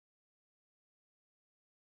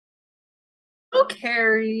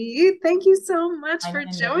Carrie. Thank you so much Hi, for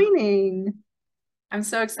Linda. joining. I'm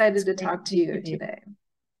so excited It's to great talk to to be you with you. today.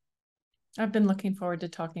 I've been looking forward to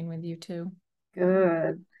talking with you too.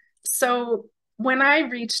 Good. So, when I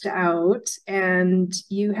reached out and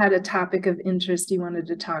you had a topic of interest you wanted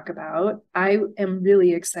to talk about, I am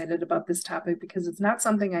really excited about this topic because it's not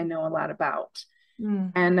something I know a lot about.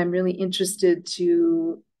 Mm. And I'm really interested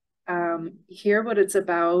to hear what it's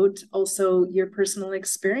about, also your personal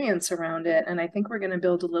experience around it. And I think we're going to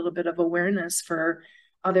build a little bit of awareness for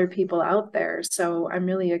other people out there. So I'm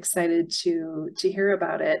really excited to hear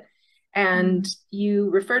about it. And Mm. you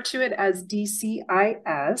refer to it as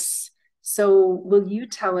DCIS. So will you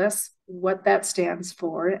tell us what that stands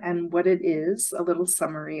for and what it is, a little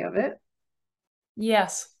summary of it?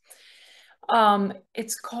 Yes.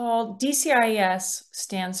 It's called DCIS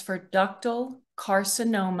stands for ductal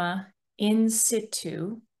carcinoma in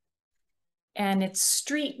situ, and its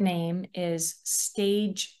street name is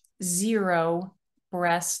stage 0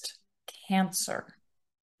 breast cancer.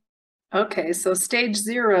 Okay, so stage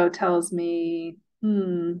zero tells me,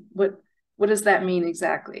 what does that mean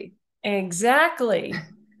exactly? Exactly.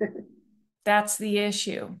 That's the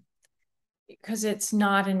issue because it's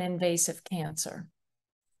not an invasive cancer.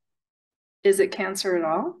 Is it cancer at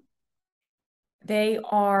all? They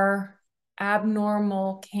are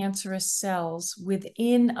abnormal cancerous cells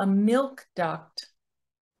within a milk duct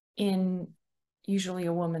in usually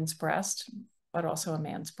a woman's breast, but also a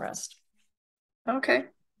man's breast. Okay.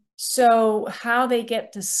 So, how they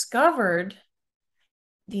get discovered,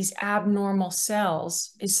 these abnormal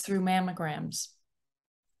cells, is through mammograms.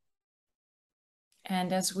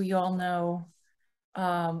 And as we all know,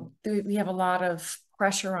 we have a lot of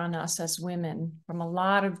pressure on us as women from a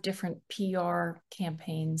lot of different PR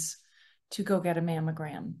campaigns to go get a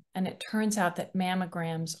mammogram. And it turns out that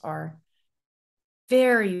mammograms are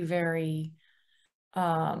very, very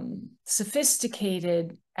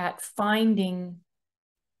sophisticated at finding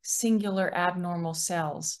singular abnormal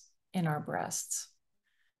cells in our breasts.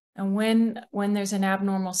 And when there's an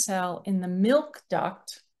abnormal cell in the milk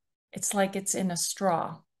duct, it's like it's in a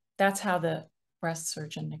straw. That's how the breast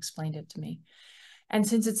surgeon explained it to me. And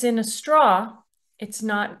since it's in a straw, it's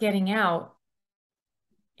not getting out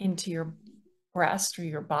into your breast or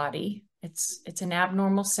your body. It's an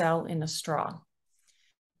abnormal cell in a straw.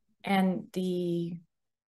 And the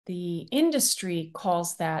industry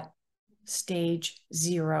calls that stage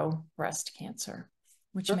 0 breast cancer,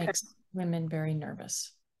 which Okay. makes women very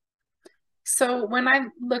nervous. So when I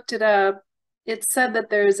looked it up, it said that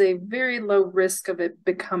there's a very low risk of it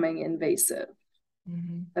becoming invasive.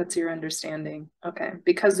 Mm-hmm. That's your understanding. Okay.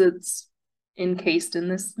 Because it's encased in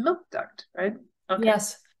this milk duct, right? Okay.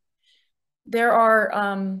 Yes, there are,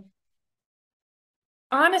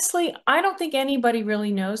 honestly, I don't think anybody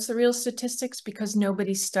really knows the real statistics because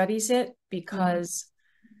nobody studies it. Mhm. Because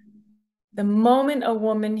the moment a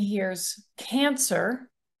woman hears cancer,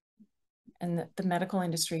 and the medical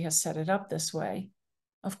industry has set it up this way,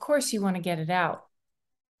 of course you want to get it out.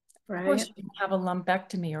 Of course Right. you can have a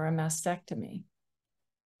lumpectomy or a mastectomy,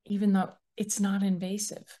 even though it's not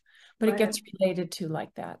invasive, but it Right. gets related to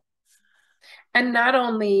like that. And not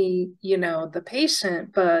only, the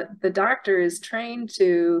patient, but the doctor is trained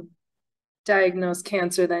to diagnose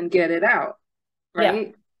cancer, then get it out, Yeah.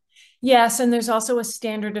 right? Yes, and there's also a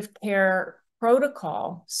standard of care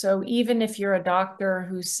protocol. So even if you're a doctor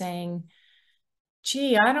who's saying,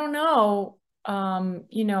 gee, I don't know,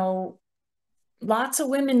 lots of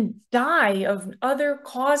women die of other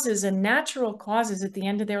causes and natural causes at the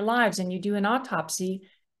end of their lives, and you do an autopsy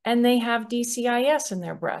and they have DCIS in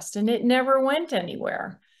their breast and it never went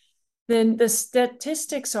anywhere, then the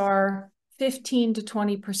statistics are 15 to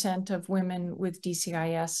 20% of women with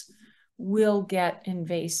DCIS will get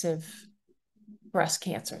invasive breast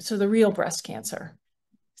cancer. So the real breast cancer.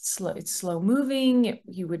 It's slow moving.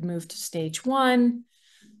 You would move to stage 1.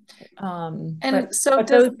 And But so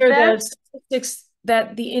those are the statistics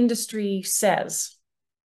that the industry says.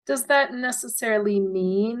 does that necessarily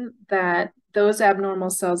mean that those abnormal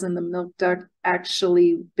cells in the milk duct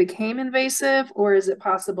actually became invasive, or is it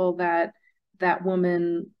possible that that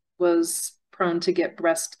woman was prone to get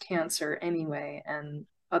breast cancer anyway and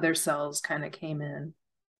other cells kind of came in?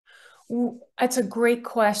 It's a great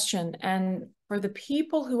question. And for the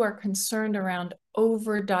people who are concerned around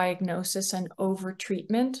overdiagnosis and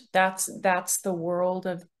overtreatment, that's the world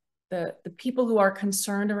of the people who are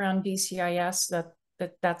concerned around DCIS,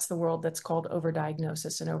 that's the world that's called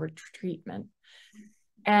overdiagnosis and overtreatment.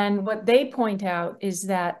 And what they point out is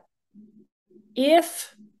that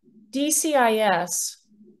if DCIS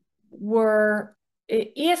were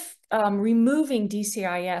if removing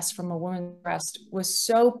DCIS from a woman's breast was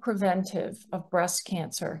so preventive of breast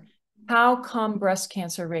cancer, how come breast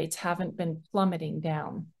cancer rates haven't been plummeting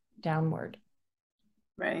downward?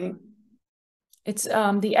 Right. It's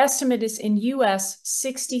the estimate is in US,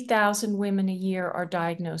 60,000 women a year are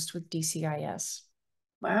diagnosed with DCIS.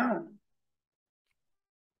 Wow.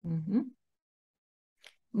 Mm-hmm.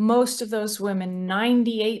 Most of those women,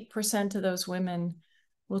 98% of those women,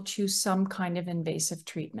 will choose some kind of invasive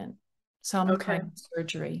treatment, some kind of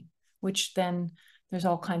surgery, which then there's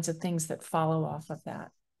all kinds of things that follow off of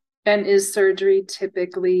that. And is surgery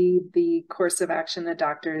typically the course of action the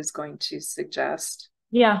doctor is going to suggest?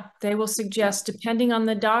 Yeah, they will suggest, depending on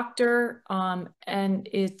the doctor, and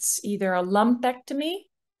it's either a lumpectomy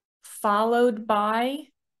followed by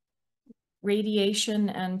radiation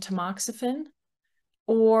and tamoxifen,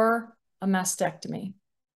 or a mastectomy.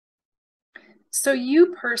 So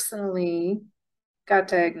you personally got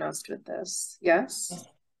diagnosed with this, yes?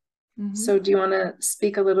 Mm-hmm. So do you want to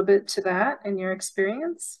speak a little bit to that and your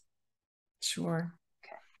experience? Sure.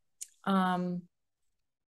 Okay.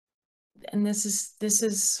 And this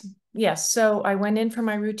is yes. So I went in for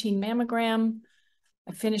my routine mammogram.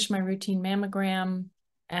 I finished my routine mammogram,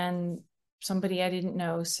 and somebody I didn't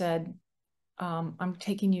know said, I'm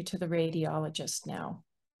taking you to the radiologist now.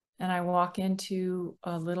 And I walk into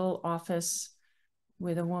a little office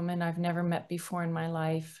with a woman I've never met before in my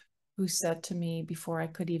life, who said to me before I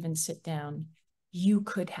could even sit down, "You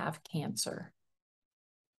could have cancer."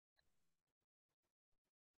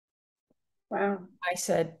 Wow. I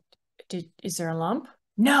said, is there a lump?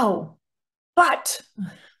 No, but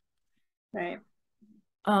Right.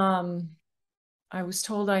 I was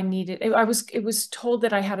told I needed, it was told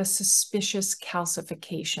that I had a suspicious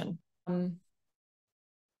calcification.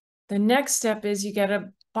 The next step is you get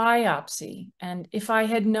a biopsy. And if I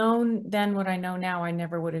had known then what I know now, I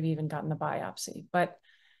never would have even gotten the biopsy. But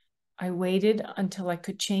I waited until I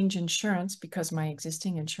could change insurance because my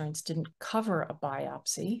existing insurance didn't cover a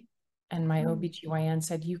biopsy. And my OBGYN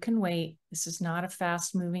said, you can wait. This is not a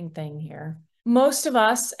fast moving thing here. Most of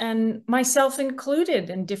us, and myself included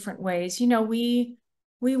in different ways, you know, we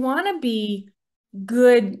want to be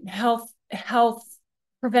good health,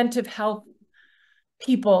 preventive health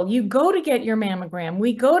people. You go to get your mammogram.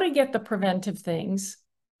 We go to get the preventive things.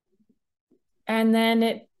 And then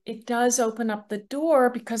it does open up the door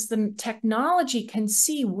because the technology can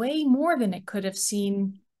see way more than it could have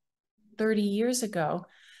seen 30 years ago.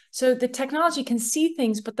 So the technology can see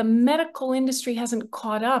things, but the medical industry hasn't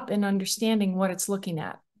caught up in understanding what it's looking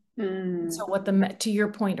at. So what to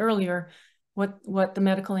your point earlier, what the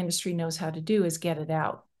medical industry knows how to do is get it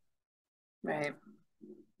out. Right.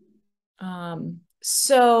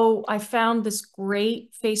 So I found this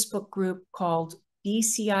great Facebook group called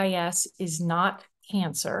DCIS is not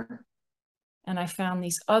cancer. And I found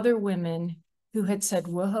these other women who had said,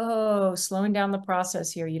 whoa, slowing down the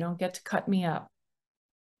process here. You don't get to cut me up.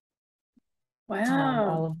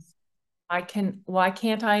 Wow. Why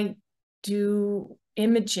can't I do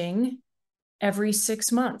imaging every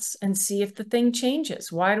 6 months and see if the thing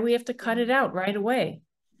changes? Why do we have to cut it out right away?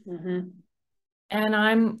 Mm-hmm. And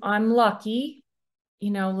I'm lucky,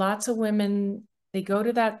 you know, lots of women, they go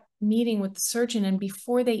to that meeting with the surgeon, and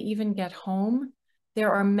before they even get home,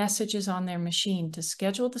 there are messages on their machine to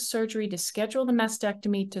schedule the surgery, to schedule the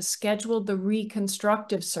mastectomy, to schedule the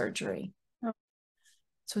reconstructive surgery. Oh.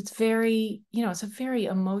 So it's very, you know, it's a very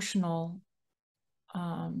emotional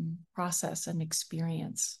process and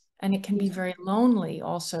experience. And it can be very lonely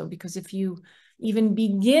also, because if you even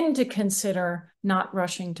begin to consider not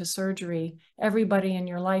rushing to surgery, everybody in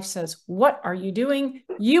your life says, what are you doing?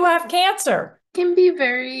 You have cancer. It can be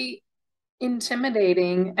very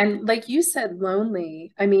intimidating and, like you said,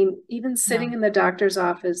 lonely. I mean, even sitting in the doctor's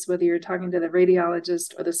office, whether you're talking to the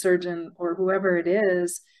radiologist or the surgeon or whoever it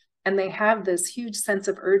is, and they have this huge sense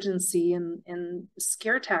of urgency and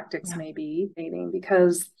scare tactics, maybe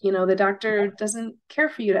because, you know, the doctor doesn't care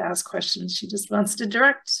for you to ask questions. She just wants to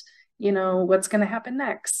direct, you know, what's going to happen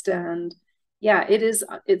next. And yeah,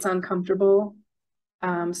 it's uncomfortable,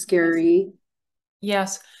 scary.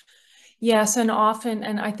 Yes. Yes. And often,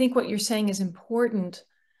 and I think what you're saying is important.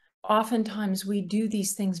 Oftentimes we do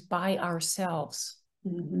these things by ourselves,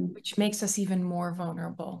 which makes us even more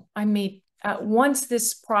vulnerable. Once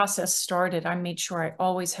this process started, I made sure I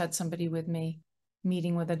always had somebody with me,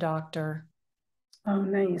 meeting with a doctor. Oh,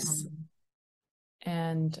 nice.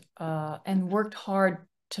 And worked hard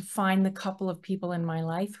to find the couple of people in my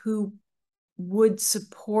life who would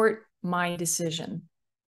support my decision.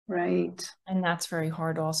 Right. And that's very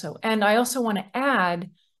hard also. And I also want to add,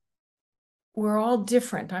 we're all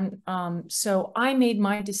different. So I made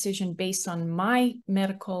my decision based on my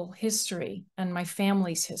medical history and my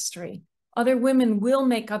family's history. Other women will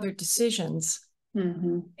make other decisions,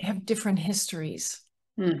 have different histories.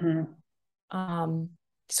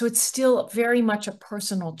 So it's still very much a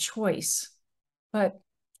personal choice, but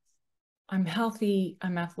I'm healthy,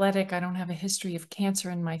 I'm athletic, I don't have a history of cancer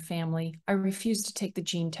in my family. I refuse to take the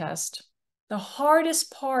gene test. The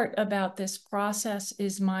hardest part about this process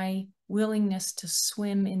is my willingness to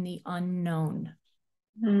swim in the unknown.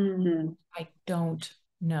 I don't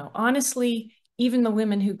know. Honestly, even the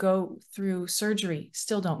women who go through surgery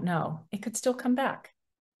still don't know. It could still come back.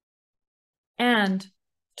 And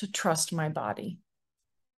to trust my body.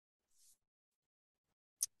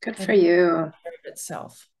 Good for you.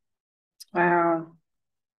 Itself. Wow.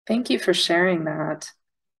 Thank you for sharing that.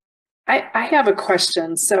 I have a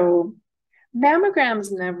question. So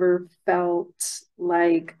mammograms never felt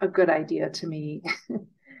like a good idea to me.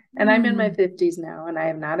 And I'm in my 50s now, and I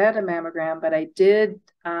have not had a mammogram, but I did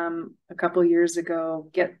a couple years ago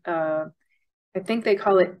get, I think they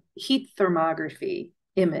call it heat thermography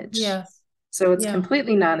image. Yes. So it's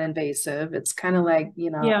completely non-invasive. It's kind of like, you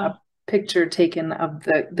know, Yeah. a picture taken of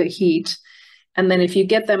the heat. And then if you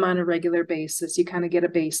get them on a regular basis, you kind of get a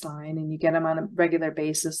baseline, and you get them on a regular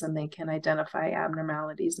basis, and they can identify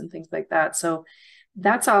abnormalities and things like that. So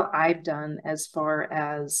that's all I've done as far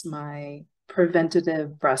as my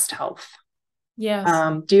preventative breast health. Yes.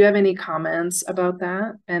 Do you have any comments about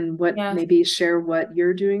that, and what Yes. maybe share what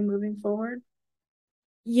you're doing moving forward?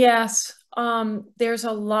 Yes. There's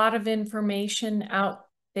a lot of information out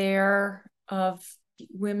there of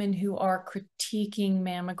women who are critiquing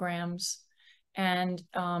mammograms, and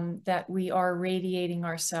that we are radiating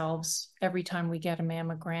ourselves every time we get a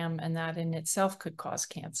mammogram, and that in itself could cause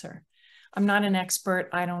cancer. I'm not an expert.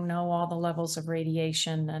 I don't know all the levels of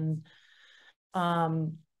radiation, and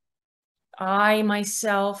I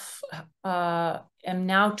myself am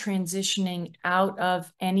now transitioning out of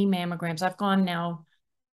any mammograms. I've gone now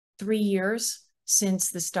 3 years since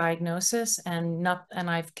this diagnosis, and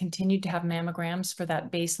I've continued to have mammograms for that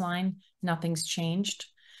baseline. Nothing's changed.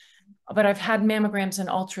 But I've had mammograms and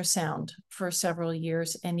ultrasound for several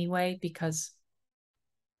years anyway, because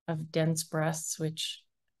of dense breasts, which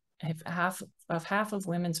if half of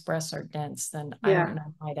women's breasts are dense, then I don't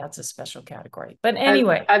know why that's a special category. But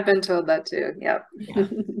anyway. I've been told that too. Yep. Yeah.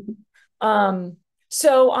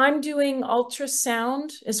 So I'm doing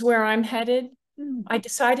ultrasound is where I'm headed. I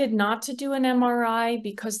decided not to do an MRI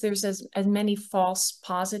because there's as many false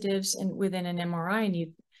positives within an MRI, and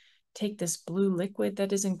you take this blue liquid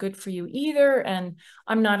that isn't good for you either. And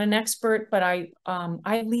I'm not an expert, but I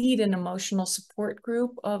lead an emotional support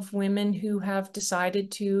group of women who have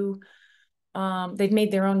decided to, they've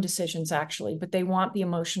made their own decisions actually, but they want the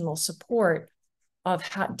emotional support of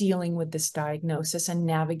dealing with this diagnosis and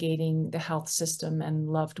navigating the health system and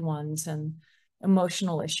loved ones and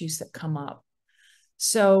emotional issues that come up.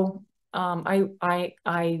 So I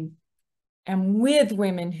am with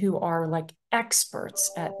women who are like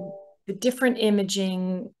experts at the different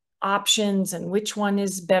imaging options and which one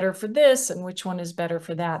is better for this and which one is better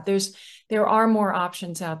for that. There are more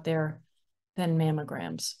options out there than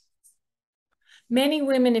mammograms. Many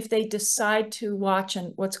women, if they decide to watch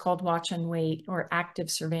and what's called watch and wait or active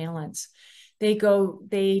surveillance, they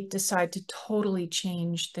decide to totally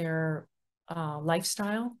change their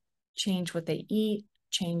lifestyle, change what they eat,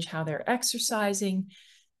 change how they're exercising,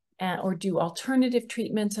 or do alternative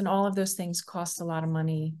treatments, and all of those things cost a lot of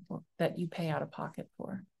money that you pay out of pocket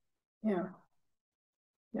for. Yeah.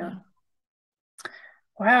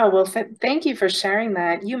 Wow. Well, thank you for sharing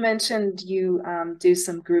that. You mentioned you do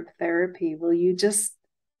some group therapy. Will you just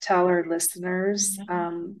tell our listeners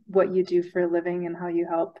what you do for a living and how you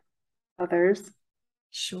help others?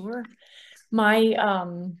 Sure.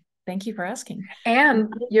 Thank you for asking.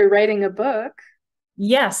 And you're writing a book.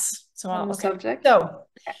 Yes. On the subject. So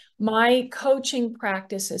my coaching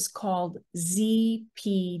practice is called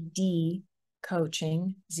ZPD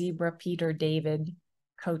coaching, Zebra Peter David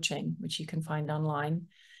coaching, which you can find online.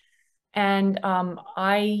 And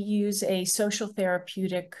I use a social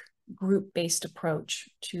therapeutic group-based approach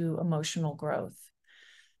to emotional growth.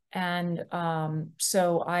 And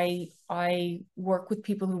so I work with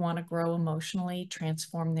people who want to grow emotionally,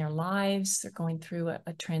 transform their lives. They're going through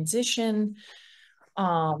a transition,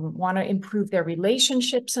 want to improve their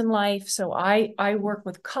relationships in life. So I work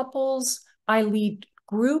with couples. I lead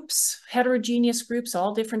groups, heterogeneous groups,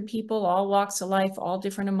 all different people, all walks of life, all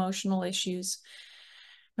different emotional issues.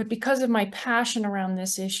 But because of my passion around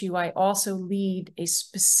this issue, I also lead a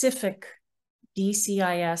specific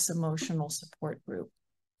DCIS emotional support group.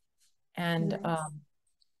 and Nice.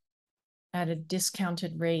 at a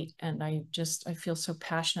discounted rate. And I feel so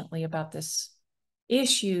passionately about this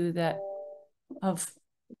issue that of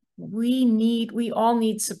we all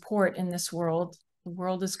need support in this world. The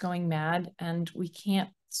world is going mad and we can't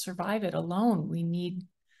survive it alone. We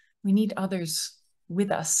need others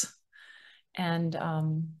with us. And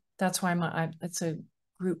that's why it's a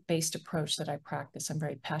group-based approach that I practice. I'm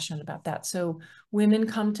very passionate about that. So women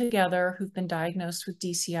come together who've been diagnosed with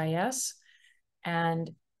DCIS,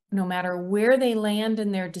 and no matter where they land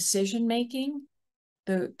in their decision-making,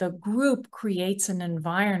 the group creates an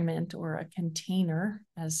environment or a container,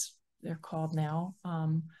 as they're called now,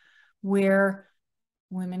 where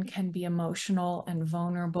women can be emotional and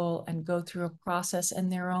vulnerable and go through a process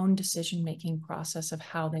and their own decision-making process of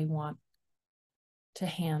how they want to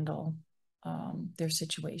handle their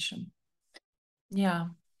situation. Yeah.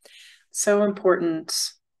 So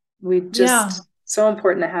important. Yeah. So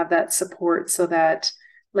important to have that support so that,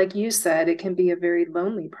 like you said, it can be a very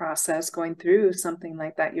lonely process going through something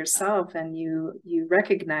like that yourself. And you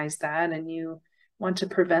recognize that and you want to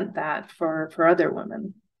prevent that for other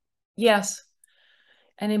women. Yes.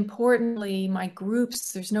 And importantly, my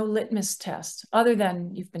groups, there's no litmus test other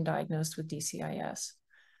than you've been diagnosed with DCIS.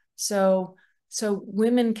 So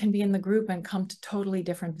women can be in the group and come to totally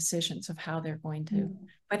different decisions of how they're going to,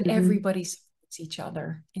 but everybody supports each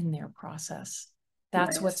other in their process.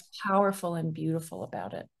 That's Nice. what's powerful and beautiful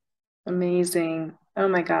about it. Amazing. Oh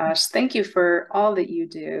my gosh. Thank you for all that you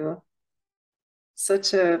do.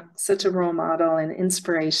 Such a role model and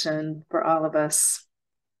inspiration for all of us.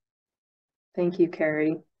 Thank you,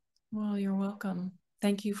 Carrie. Well, you're welcome.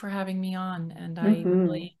 Thank you for having me on. And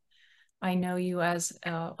Mm-hmm. I know you as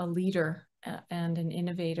a leader and an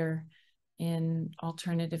innovator in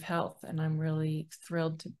alternative health. And I'm really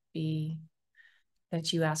thrilled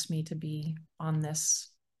that you asked me to be on this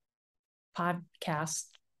podcast,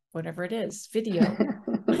 whatever it is, video.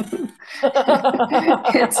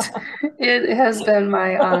 It has been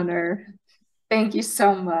my honor. Thank you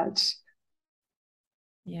so much.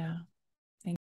 Yeah.